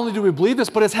not only do we believe this,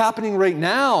 but it's happening right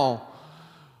now.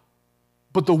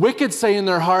 But the wicked say in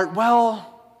their heart, well,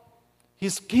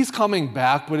 He's coming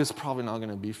back, but it's probably not going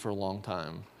to be for a long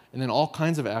time. And then all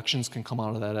kinds of actions can come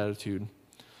out of that attitude.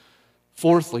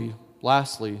 Fourthly,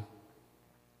 lastly,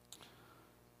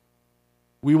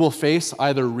 we will face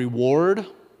either reward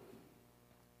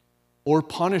or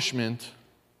punishment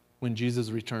when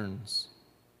Jesus returns.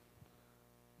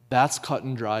 That's cut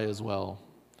and dry as well.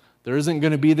 There isn't going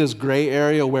to be this gray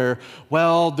area where,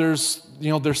 well, there's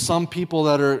some people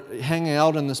that are hanging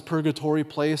out in this purgatory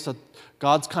place that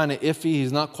God's kind of iffy.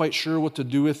 He's not quite sure what to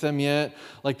do with them yet.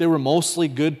 Like they were mostly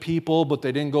good people, but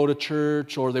they didn't go to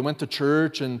church, or they went to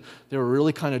church and they were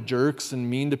really kind of jerks and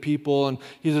mean to people. And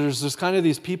there's just kind of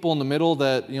these people in the middle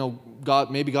that,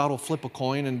 maybe God will flip a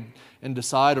coin and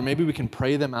decide, or maybe we can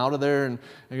pray them out of there. And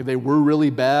they were really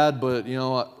bad, but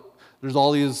there's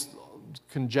all these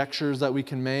conjectures that we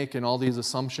can make and all these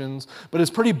assumptions, but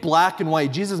it's pretty black and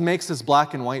white. Jesus makes this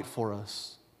black and white for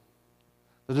us.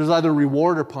 That there's either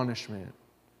reward or punishment.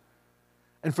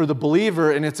 And for the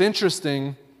believer, and it's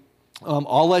interesting,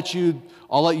 I'll let you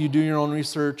do your own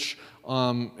research,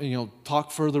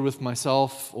 talk further with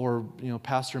myself or,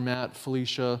 Pastor Matt,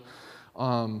 Felicia.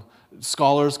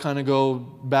 Scholars kind of go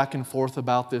back and forth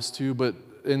about this too, but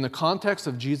in the context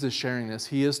of Jesus sharing this,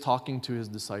 he is talking to his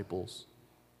disciples.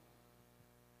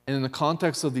 And in the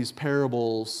context of these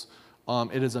parables,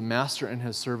 it is a master and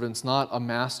his servants, not a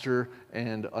master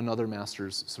and another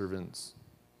master's servants.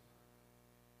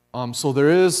 So there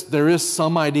is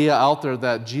some idea out there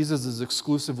that Jesus is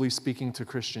exclusively speaking to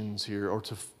Christians here, or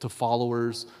to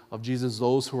followers of Jesus,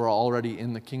 those who are already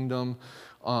in the kingdom.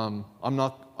 I'm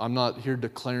not here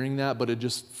declaring that, but it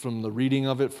just, from the reading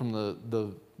of it, from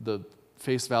the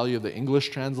face value of the English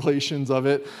translations of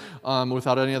it,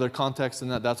 without any other context in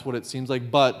that, that's what it seems like.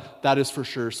 But that is for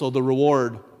sure. So the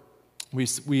reward,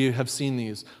 we have seen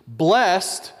these.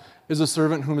 Blessed is a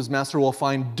servant whom his master will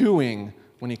find doing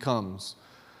when he comes.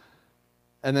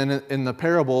 And then in the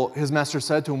parable, his master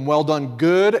said to him, "Well done,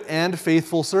 good and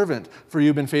faithful servant. For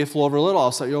you've been faithful over little,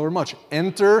 I'll set you over much.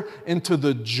 Enter into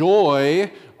the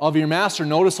joy of your master."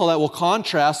 Notice how that will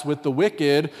contrast with the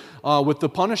wicked, with the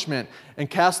punishment.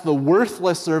 "And cast the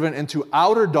worthless servant into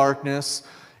outer darkness.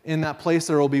 In that place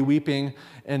there will be weeping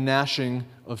and gnashing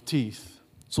of teeth."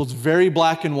 So it's very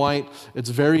black and white. It's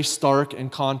very stark in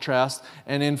contrast.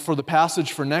 And then for the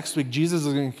passage for next week, Jesus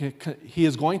is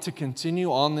going to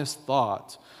continue on this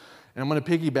thought. And I'm going to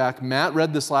piggyback. Matt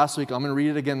read this last week. I'm going to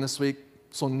read it again this week.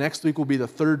 So next week will be the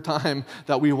third time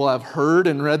that we will have heard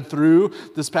and read through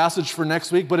this passage for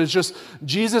next week. But it's just,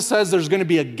 Jesus says there's going to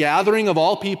be a gathering of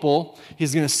all people.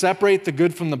 He's going to separate the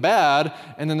good from the bad,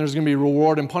 and then there's going to be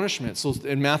reward and punishment. So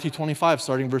in Matthew 25,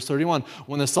 starting verse 31,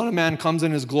 "When the Son of Man comes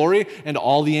in his glory and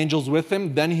all the angels with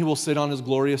him, then he will sit on his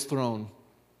glorious throne."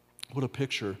 What a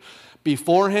picture.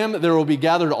 "Before him there will be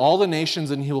gathered all the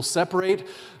nations, and he will separate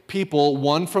people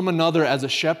one from another as a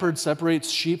shepherd separates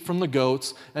sheep from the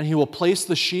goats, and he will place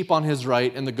the sheep on his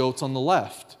right and the goats on the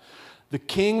left. The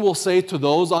king will say to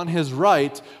those on his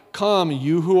right, 'Come,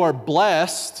 you who are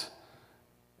blessed,'"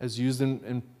 as used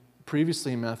in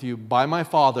previously in Matthew, "by my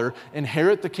Father,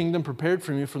 inherit the kingdom prepared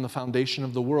for you from the foundation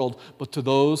of the world. But to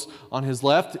those on his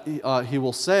left, he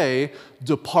will say,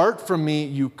 'Depart from me,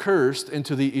 you cursed,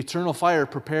 into the eternal fire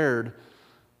prepared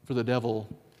for the devil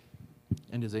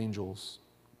and his angels.'"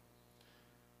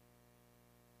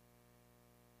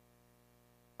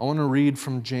 I want to read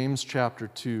from James chapter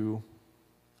 2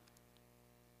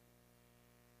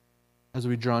 as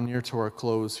we draw near to our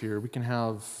close here. We can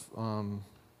have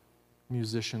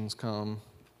musicians come.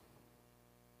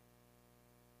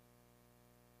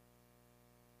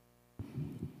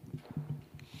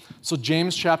 So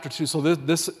James chapter 2. So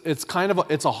this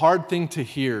it's a hard thing to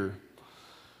hear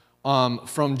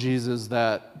from Jesus,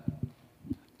 that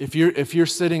if you're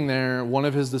sitting there, one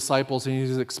of his disciples, and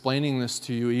he's explaining this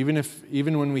to you,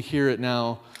 even when we hear it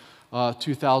now,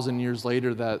 2,000 years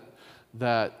later,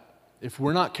 that if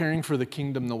we're not caring for the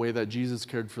kingdom the way that Jesus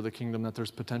cared for the kingdom, that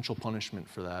there's potential punishment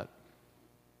for that.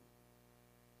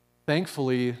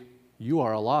 Thankfully, you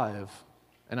are alive,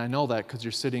 and I know that because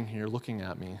you're sitting here looking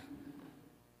at me.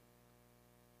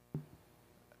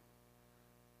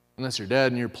 Unless you're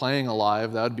dead and you're playing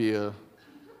alive, that would be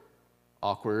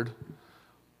awkward.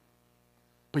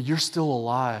 But you're still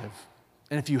alive.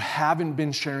 And if you haven't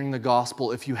been sharing the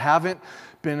gospel, if you haven't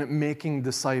been making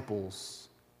disciples,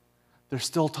 there's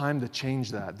still time to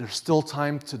change that. There's still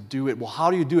time to do it. Well,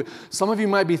 how do you do it? Some of you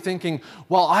might be thinking,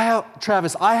 well,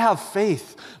 Travis, I have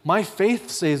faith. My faith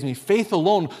saves me. Faith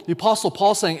alone. The Apostle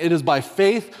Paul saying it is by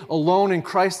faith alone in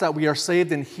Christ that we are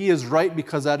saved, and he is right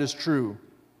because that is true.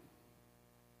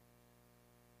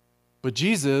 But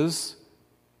Jesus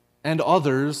and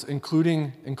others,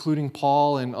 including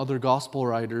Paul and other gospel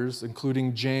writers,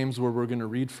 including James, where we're going to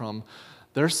read from,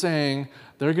 they're going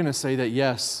to say that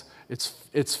yes,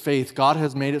 it's faith. God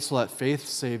has made it so that faith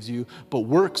saves you, but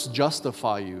works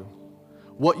justify you.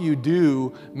 What you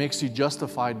do makes you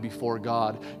justified before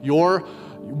God.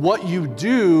 What you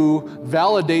do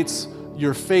validates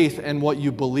your faith and what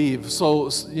you believe. So,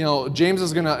 James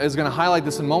is gonna highlight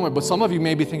this in a moment, but some of you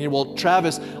may be thinking, well,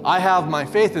 Travis, I have my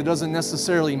faith. It doesn't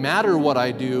necessarily matter what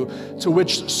I do. To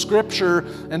which Scripture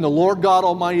and the Lord God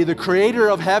Almighty, the creator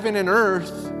of heaven and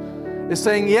earth, is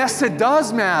saying, yes, it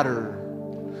does matter.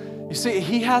 You see,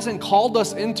 he hasn't called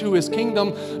us into his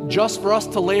kingdom just for us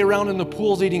to lay around in the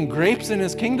pools eating grapes in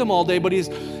his kingdom all day, but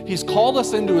he's called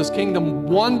us into his kingdom,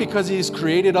 one, because he's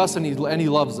created us and he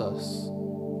loves us.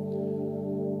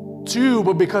 Two,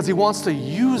 but because he wants to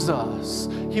use us.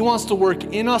 He wants to work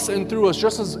in us and through us,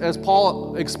 just as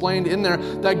Paul explained in there,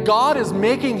 that God is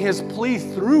making his plea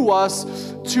through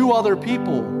us to other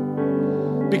people.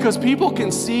 Because people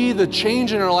can see the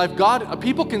change in our life.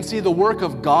 People can see the work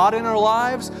of God in our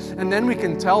lives, and then we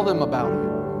can tell them about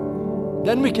it.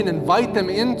 Then we can invite them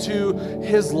into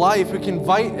his life. We can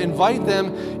invite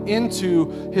them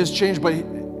into his change. But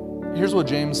here's what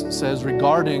James says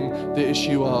regarding the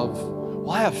issue of,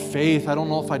 well, I have faith. I don't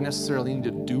know if I necessarily need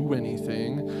to do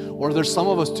anything. Or there's some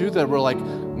of us too that we're like,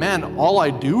 man, all I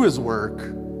do is work.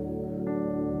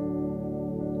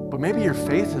 But maybe your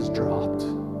faith has dropped.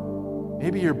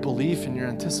 Maybe your belief and your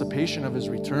anticipation of his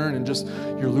return, and just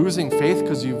you're losing faith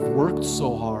because you've worked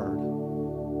so hard.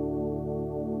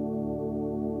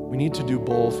 We need to do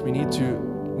both. We need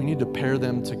to pair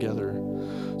them together.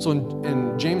 So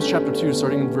in James chapter 2,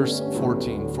 starting in verse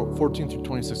 14 through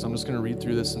 26, I'm just going to read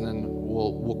through this and then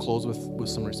we'll close with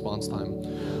some response time.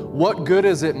 What good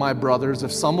is it, my brothers,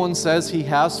 if someone says he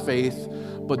has faith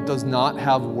but does not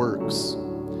have works?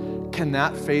 Can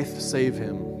that faith save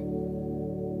him?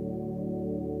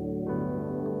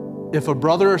 If a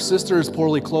brother or sister is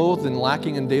poorly clothed and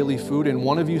lacking in daily food, and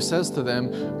one of you says to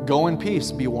them, go in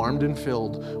peace, be warmed and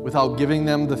filled, without giving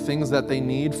them the things that they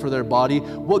need for their body,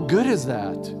 what good is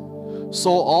that?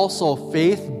 So also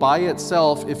faith by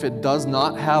itself, if it does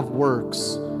not have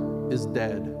works, is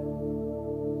dead.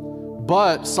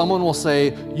 But someone will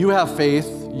say, you have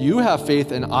faith,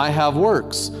 and I have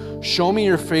works. Show me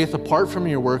your faith apart from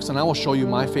your works, and I will show you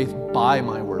my faith by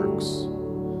my works.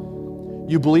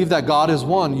 You believe that God is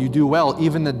one, you do well.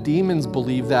 Even the demons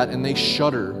believe that, and they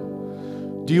shudder.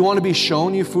 Do you want to be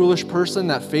shown, you foolish person,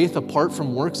 that faith apart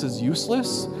from works is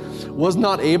useless? Was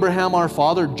not Abraham our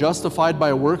father justified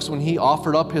by works when he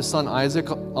offered up his son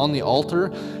Isaac on the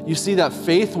altar? You see that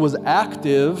faith was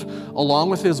active along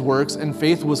with his works, and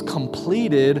faith was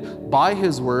completed by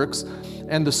his works.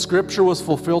 And the scripture was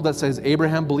fulfilled that says,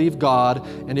 Abraham believed God,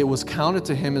 and it was counted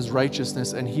to him as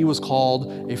righteousness, and he was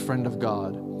called a friend of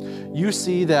God. You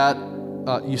see that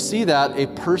a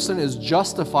person is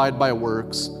justified by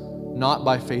works, not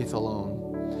by faith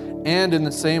alone. And in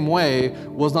the same way,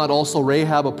 was not also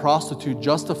Rahab a prostitute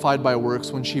justified by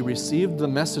works when she received the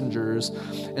messengers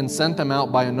and sent them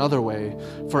out by another way?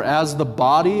 For as the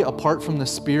body apart from the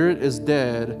spirit is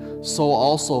dead, so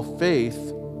also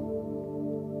faith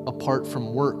apart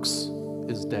from works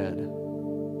is dead.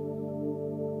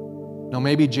 Now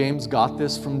maybe James got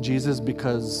this from Jesus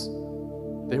because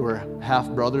they were half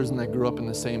brothers and they grew up in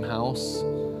the same house.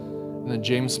 And then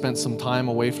James spent some time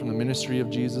away from the ministry of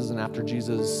Jesus, and after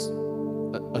Jesus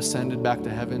ascended back to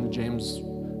heaven,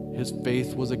 his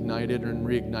faith was ignited and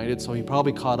reignited, so he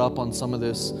probably caught up on some of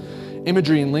this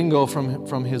imagery and lingo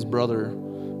from his brother,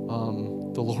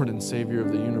 the Lord and Savior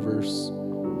of the universe.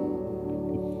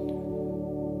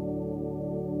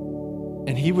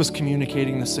 And he was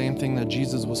communicating the same thing that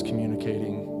Jesus was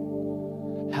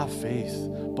communicating. Have faith,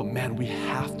 but man, we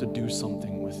have to do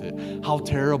something with it. How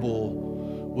terrible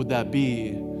would that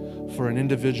be for an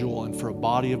individual and for a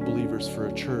body of believers, for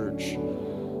a church,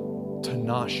 to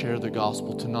not share the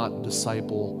gospel, to not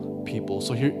disciple people?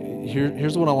 So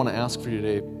here's what I want to ask for you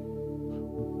today.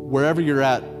 Wherever you're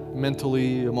at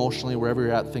mentally, emotionally, wherever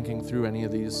you're at thinking through any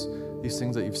of these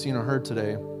things that you've seen or heard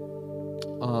today,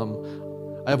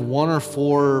 I have 1 or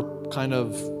 4 kind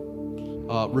of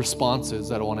responses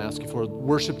that I want to ask you for. The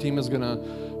worship team is going to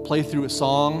play through a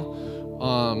song,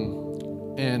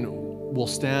 and we'll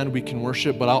stand, we can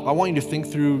worship, but I want you to think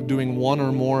through doing 1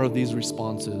 or more of these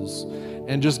responses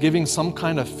and just giving some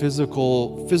kind of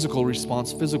physical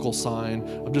response, physical sign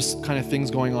of just kind of things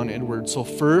going on inward. So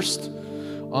first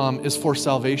is for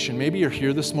salvation. Maybe you're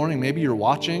here this morning, maybe you're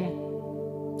watching,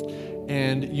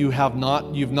 and you've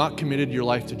not committed your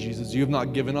life to Jesus. You have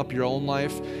not given up your own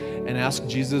life and asked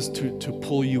Jesus to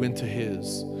pull you into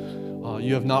his.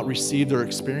 You have not received or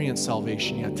experienced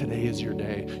salvation yet. Today is your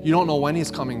day. You don't know when he's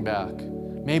coming back.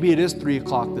 Maybe it is 3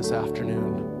 o'clock this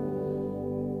afternoon.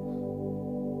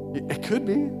 It could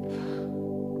be.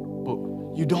 But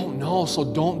you don't know, so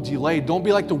don't delay. Don't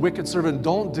be like the wicked servant.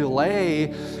 Don't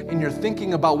delay in your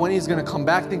thinking about when he's going to come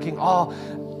back, thinking,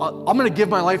 I'm going to give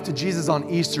my life to Jesus on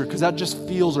Easter because that just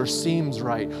feels or seems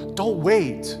right. Don't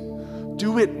wait.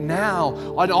 Do it now.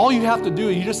 And all you have to do,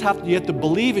 you have to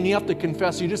believe and you have to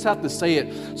confess. You just have to say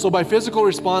it. So by physical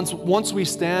response, once we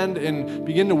stand and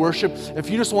begin to worship,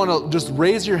 if you just want to just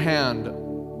raise your hand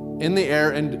in the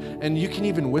air, and you can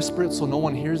even whisper it so no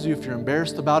one hears you if you're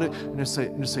embarrassed about it, and just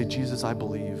say, Jesus, I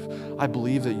believe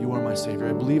that you are my Savior.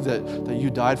 I believe that you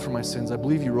died for my sins. I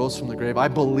believe you rose from the grave. I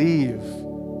believe.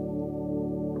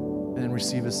 and then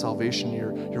receive His salvation,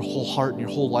 your whole heart and your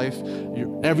whole life,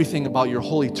 everything about your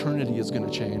whole eternity is going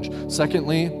to change.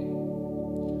 Secondly,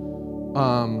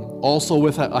 also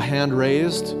with a hand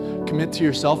raised, commit to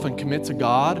yourself and commit to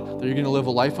God that you're going to live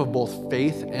a life of both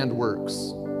faith and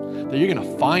works. That you're going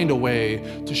to find a way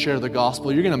to share the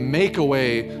gospel. You're going to make a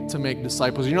way to make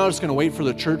disciples. You're not just going to wait for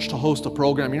the church to host a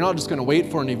program. You're not just going to wait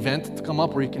for an event to come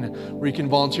up where you can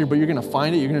volunteer, but you're going to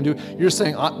find it. You're going to do it. You're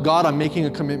saying, God, I'm making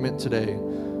a commitment today.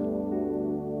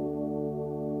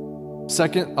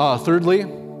 Thirdly,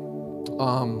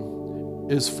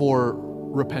 is for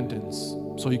repentance.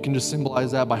 So you can just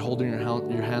symbolize that by holding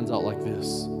your hands out like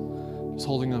this. Just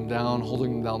holding them down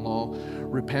low.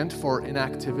 Repent for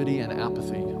inactivity and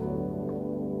apathy.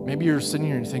 Maybe you're sitting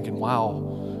here and you're thinking, wow,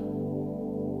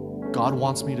 God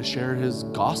wants me to share His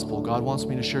gospel. God wants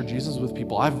me to share Jesus with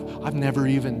people. I've never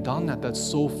even done that. That's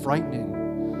so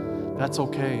frightening. That's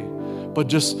okay. But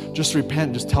just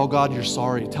repent. Just tell God you're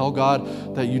sorry. Tell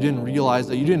God that you didn't realize,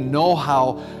 that you didn't know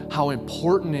how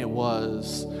important it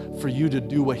was for you to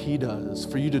do what He does,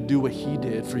 for you to do what He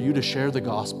did, for you to share the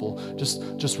gospel.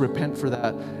 Just repent for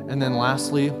that. And then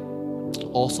lastly,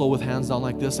 also with hands down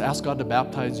like this, ask God to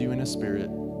baptize you in His Spirit.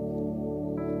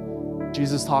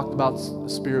 Jesus talked about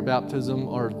Spirit baptism,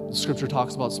 or Scripture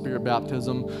talks about Spirit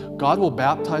baptism. God will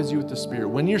baptize you with the Spirit.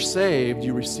 When you're saved,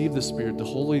 you receive the Spirit. The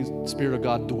Holy Spirit of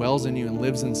God dwells in you and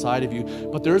lives inside of you.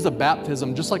 But there is a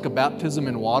baptism, just like a baptism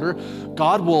in water.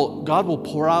 God will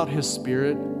pour out His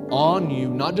Spirit on you,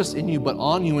 not just in you, but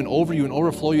on you and over you and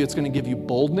overflow you. It's going to give you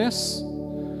boldness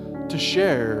to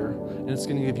share, and it's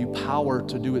going to give you power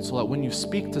to do it, so that when you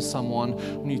speak to someone,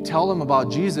 when you tell them about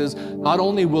Jesus, not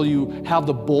only will you have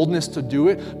the boldness to do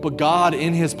it, but God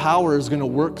in His power is going to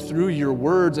work through your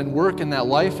words and work in that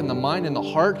life and the mind and the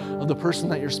heart of the person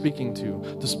that you're speaking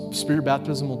to. The Spirit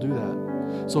baptism will do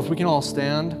that. So if we can all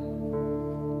stand.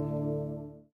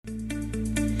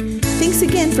 Thanks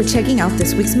again for checking out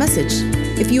this week's message.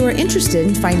 If you are interested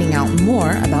in finding out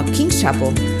more about King's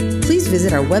Chapel, please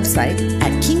visit our website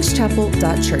at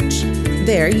kingschapel.church.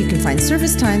 There you can find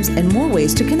service times and more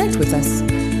ways to connect with us.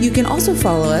 You can also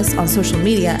follow us on social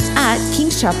media at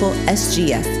King's Chapel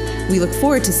SGF. We look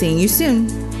forward to seeing you soon.